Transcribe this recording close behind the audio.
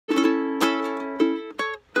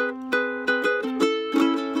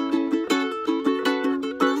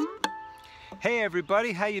Hey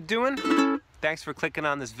everybody, how you doing? Thanks for clicking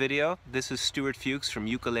on this video. This is Stuart Fuchs from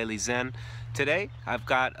Ukulele Zen. Today I've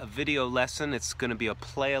got a video lesson. It's going to be a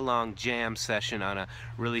play-along jam session on a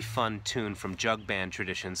really fun tune from Jugband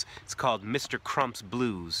traditions. It's called Mr. Crump's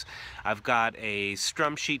Blues. I've got a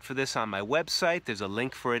strum sheet for this on my website. There's a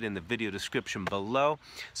link for it in the video description below.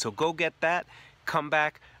 So go get that, come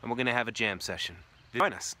back, and we're going to have a jam session.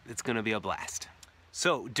 Join us. It's going to be a blast.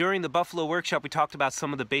 So, during the Buffalo workshop, we talked about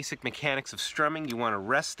some of the basic mechanics of strumming. You want to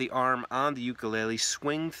rest the arm on the ukulele,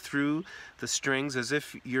 swing through the strings as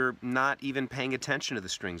if you're not even paying attention to the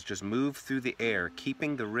strings. Just move through the air,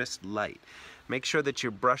 keeping the wrist light. Make sure that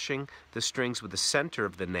you're brushing the strings with the center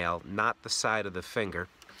of the nail, not the side of the finger.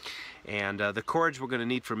 And the chords we're going to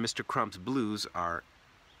need for Mr. Crump's Blues are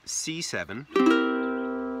C7,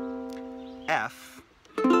 F,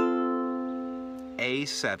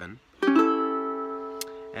 A7,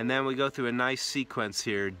 and then we go through a nice sequence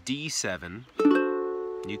here, D7.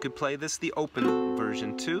 You could play this the open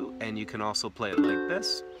version too, and you can also play it like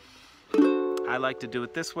this. I like to do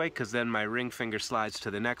it this way because then my ring finger slides to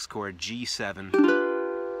the next chord, G7.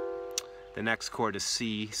 The next chord is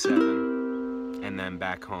C7, and then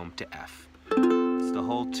back home to F. It's the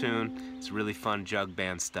whole tune. It's really fun jug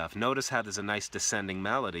band stuff. Notice how there's a nice descending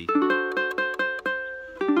melody.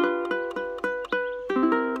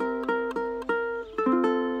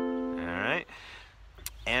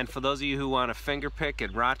 And for those of you who want a finger pick,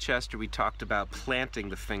 in Rochester we talked about planting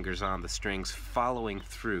the fingers on the strings, following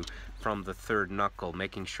through from the third knuckle,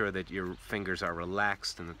 making sure that your fingers are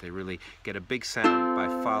relaxed and that they really get a big sound by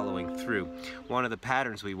following through. One of the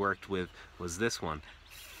patterns we worked with was this one.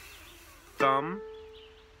 Thumb,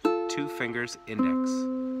 two fingers, index.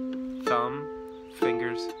 Thumb,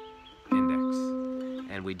 fingers, index.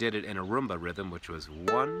 And we did it in a rumba rhythm, which was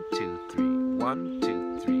 1, 2, 3, 1,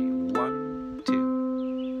 2, 3, 1, 2.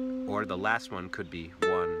 Or the last one could be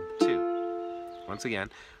 1, 2. Once again,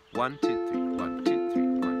 1, 2, 3, 1, 2, 3,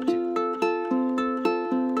 1,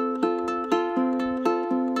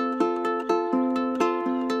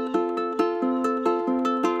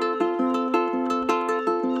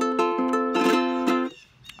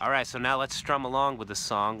 2. Alright, so now let's strum along with the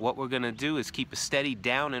song. What we're going to do is keep a steady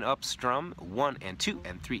down and up strum, 1 and 2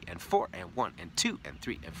 and 3 and 4 and 1 and 2 and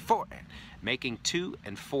 3 and 4, and making 2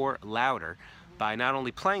 and 4 louder by not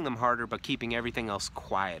only playing them harder, but keeping everything else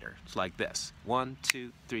quieter. It's like this. 1,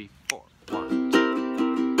 2, 3, 4. 1, 2.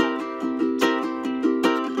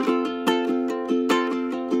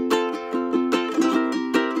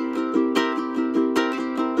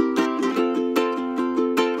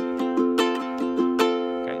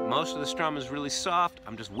 Okay, most of the strum is really soft.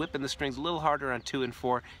 I'm just whipping the strings a little harder on 2 and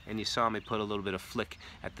 4, and you saw me put a little bit of flick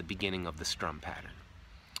at the beginning of the strum pattern.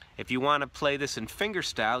 If you want to play this in finger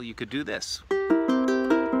style, you could do this.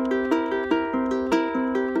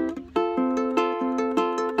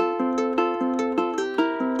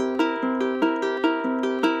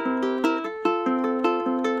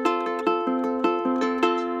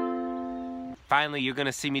 Finally, you're going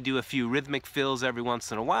to see me do a few rhythmic fills every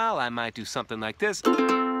once in a while. I might do something like this.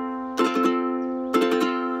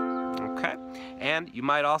 Okay. And you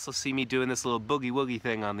might also see me doing this little boogie woogie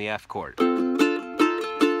thing on the F chord.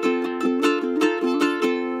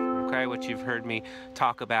 Okay, which you've heard me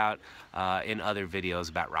talk about in other videos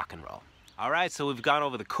about rock and roll. Alright, so we've gone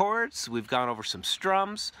over the chords, we've gone over some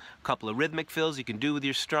strums, a couple of rhythmic fills you can do with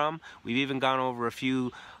your strum. We've even gone over a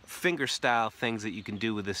few finger style things that you can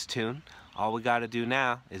do with this tune. All we got to do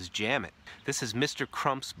now is jam it. This is Mr.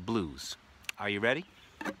 Crump's Blues. Are you ready?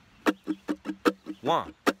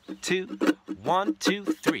 1, 2, 1, 2,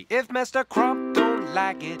 3. If Mr. Crump don't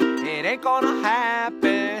like it, it ain't gonna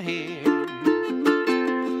happen here.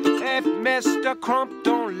 If Mr. Crump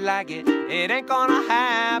don't like it, it ain't gonna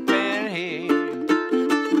happen here.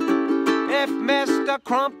 If Mr.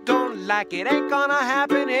 Crump don't like it, ain't gonna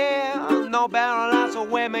happen here. No barrel lots of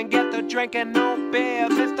women get to drinking no beer.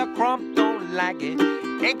 Mr. Crump don't like it,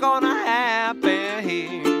 ain't gonna happen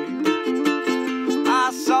here.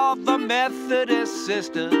 I saw the Methodist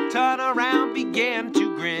sister turn around, began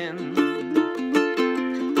to grin.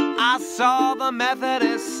 I saw the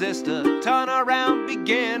Methodist sister turn around,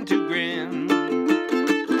 begin to grin.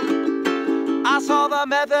 I saw the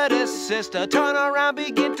Methodist sister turn around,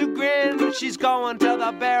 begin to grin. She's going to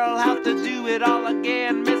the barrel house to do it all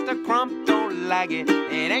again. Mr. Crump don't like it,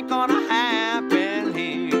 it ain't gonna happen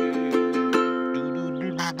here.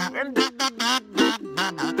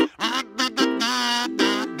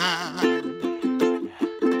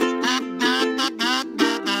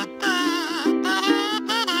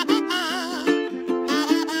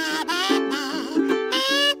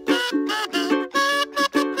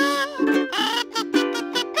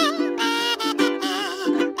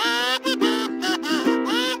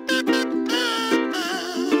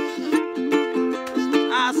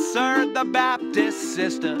 the Baptist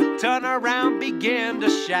sister turn around, begin to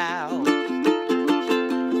shout.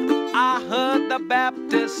 I heard the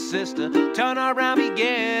Baptist sister turn around,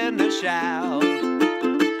 begin to shout.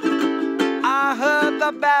 I heard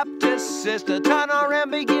the Baptist sister turn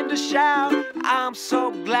around, begin to shout. I'm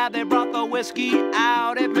so glad they brought the whiskey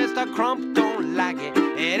out. If Mr. Crump don't like it,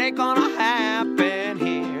 it ain't gonna happen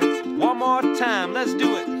here. One more time, let's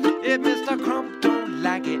do it. If Mr. Crump don't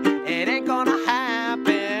like it, it ain't gonna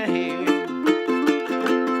happen here.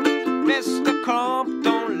 Mr. Crump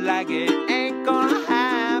don't like it, ain't gonna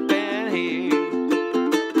happen here.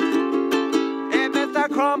 If Mr.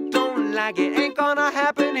 Crump don't like it, ain't gonna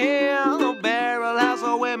happen here. No barrel house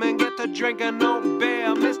of women get to drinking no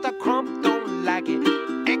beer. Mr. Crump don't like it,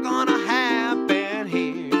 ain't gonna happen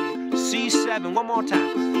here. C7, one more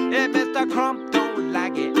time. If Mr. Crump don't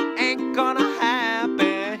like it, ain't gonna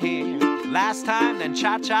happen here. Last time, then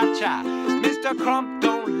cha-cha-cha. Mr. Crump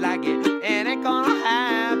don't like it, it ain't gonna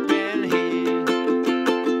happen here.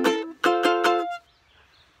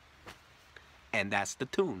 And that's the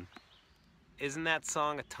tune. Isn't that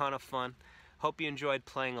song a ton of fun? Hope you enjoyed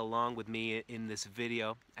playing along with me in this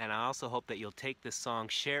video, and I also hope that you'll take this song,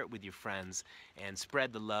 share it with your friends, and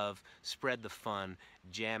spread the love, spread the fun,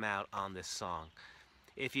 jam out on this song.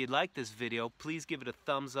 If you'd like this video, please give it a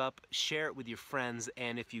thumbs up, share it with your friends,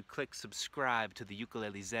 and if you click subscribe to the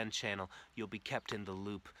Ukulele Zen channel, you'll be kept in the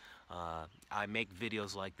loop. I make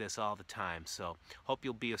videos like this all the time, so hope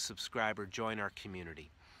you'll be a subscriber, join our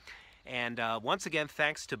community. And once again,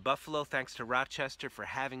 thanks to Buffalo, thanks to Rochester for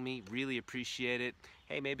having me. Really appreciate it.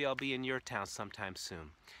 Hey, maybe I'll be in your town sometime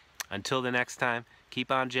soon. Until the next time,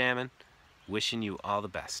 keep on jamming. Wishing you all the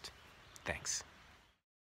best. Thanks.